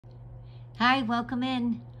Hi, welcome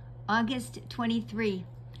in. August 23,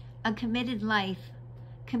 a committed life.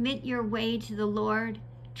 Commit your way to the Lord,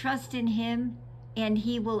 trust in Him, and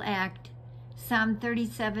He will act. Psalm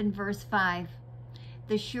 37, verse 5.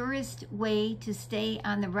 The surest way to stay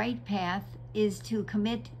on the right path is to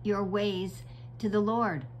commit your ways to the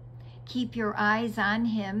Lord. Keep your eyes on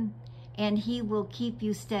Him, and He will keep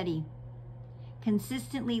you steady.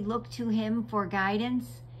 Consistently look to Him for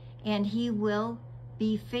guidance, and He will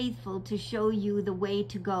be faithful to show you the way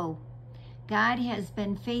to go. God has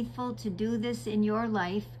been faithful to do this in your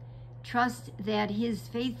life. Trust that His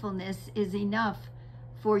faithfulness is enough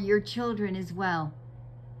for your children as well.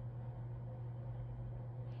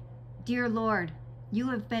 Dear Lord, you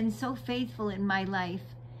have been so faithful in my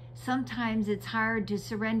life. Sometimes it's hard to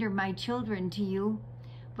surrender my children to you,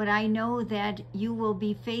 but I know that you will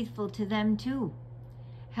be faithful to them too.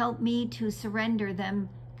 Help me to surrender them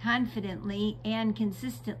confidently and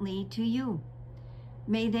consistently to you.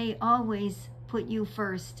 May they always put you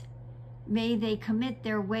first. May they commit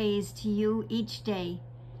their ways to you each day.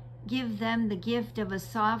 Give them the gift of a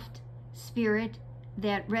soft spirit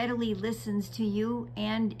that readily listens to you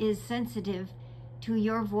and is sensitive to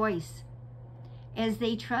your voice. As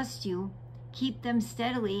they trust you, keep them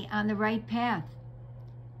steadily on the right path.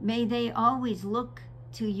 May they always look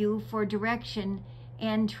to you for direction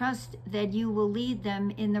and trust that you will lead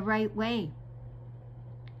them in the right way.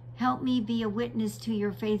 Help me be a witness to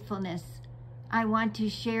your faithfulness. I want to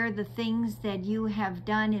share the things that you have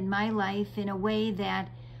done in my life in a way that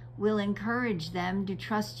will encourage them to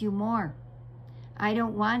trust you more. I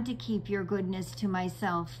don't want to keep your goodness to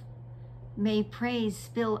myself. May praise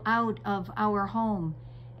spill out of our home,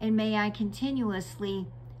 and may I continuously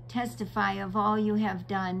testify of all you have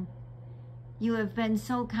done. You have been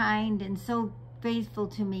so kind and so faithful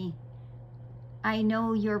to me. I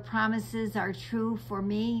know your promises are true for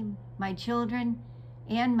me, my children,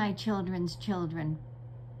 and my children's children.